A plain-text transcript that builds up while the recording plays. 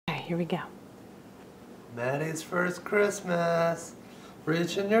here we go. Maddie's first Christmas.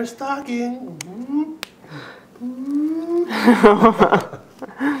 Reach in your stocking.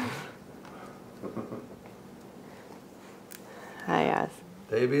 Hi, Oz.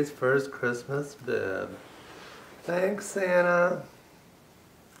 Baby's first Christmas bib. Thanks, Santa.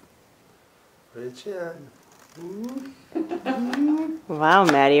 Reach in. Wow,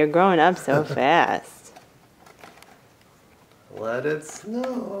 Maddie, you're growing up so fast. Let it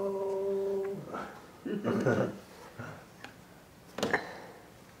snow.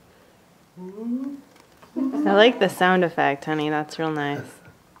 I like the sound effect, honey. That's real nice.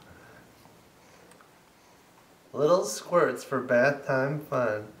 Little squirts for bath time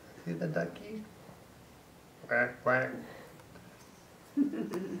fun. See the ducky? Quack, quack.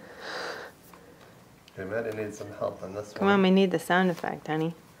 Okay, Maddie needs some help on this one. Come on, we need the sound effect,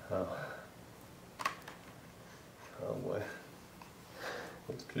 honey. Oh. Oh boy.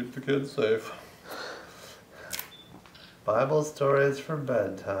 Let's keep the kids safe. Bible stories for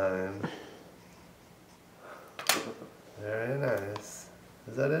bedtime. Very nice.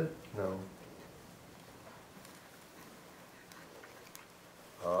 Is that it? No.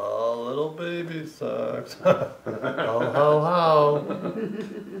 Oh, little baby socks. Ho, ho, ho.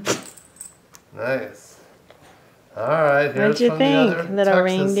 Nice. All right, here's What'd you from think, the other little Texas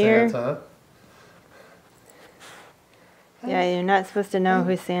reindeer? Santa. Yeah, you're not supposed to know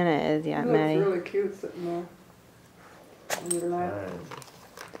who Santa is yet, He Maddie. looks really cute sitting there on your lap.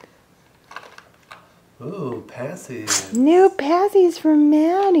 Right. Ooh, passies. New passies for Look,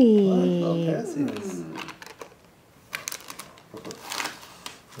 Maddie. little passies.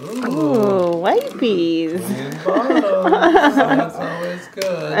 Ooh, wipies. Clean bottoms. That's always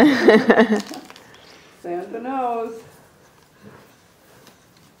good. Santa knows.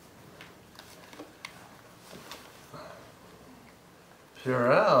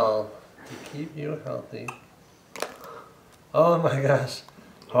 Purell to keep you healthy. Oh my gosh.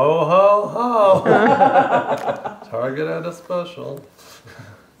 Ho, ho, ho. Target at a special.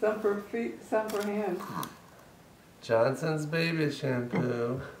 Some for feet, some for hands. Johnson's baby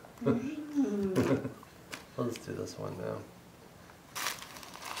shampoo. Let's do this one now.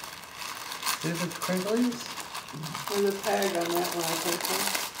 See the crinklies? There's a tag on that one, I think. So.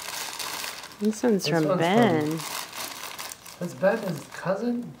 This one's This from one's Ben. Is Ben his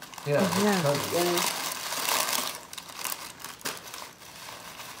cousin? Yeah, his Yeah. cousin. Yeah.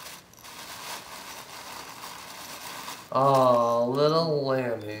 Oh, little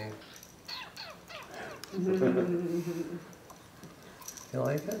lammy. You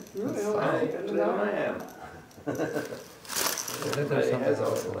like it? Really It's like soft. it. I think there's something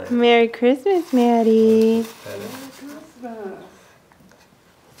else in there. Merry Christmas, Maddie. Merry Christmas.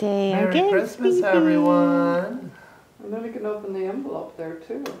 Say Merry again, Christmas, sweetie. everyone. And then you can open the envelope there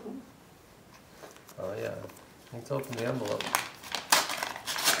too. Oh yeah, let's open the envelope.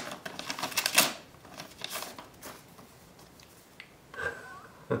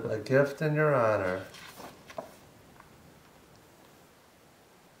 A gift in your honor.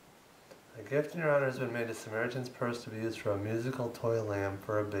 A gift in your honor has been made a Samaritan's Purse to be used for a musical toy lamb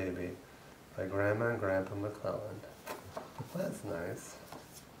for a baby by Grandma and Grandpa McClelland. That's nice.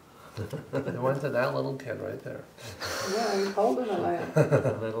 They went to that little kid right there. Yeah, he's holding a lamp.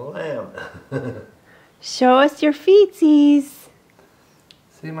 Little lamb. Show us your feetsies.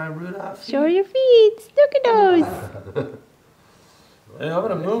 See my Rudolph? Show your feet. Look at those. Hey, I'm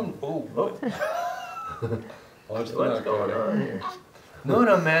gonna moon. Oh, what's going on here? Moon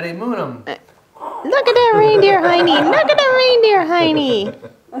 'em, Maddie, moon 'em. Look at that reindeer hiney. Look at that reindeer hiney.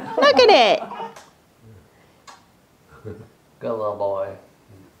 Look at it. Good little boy.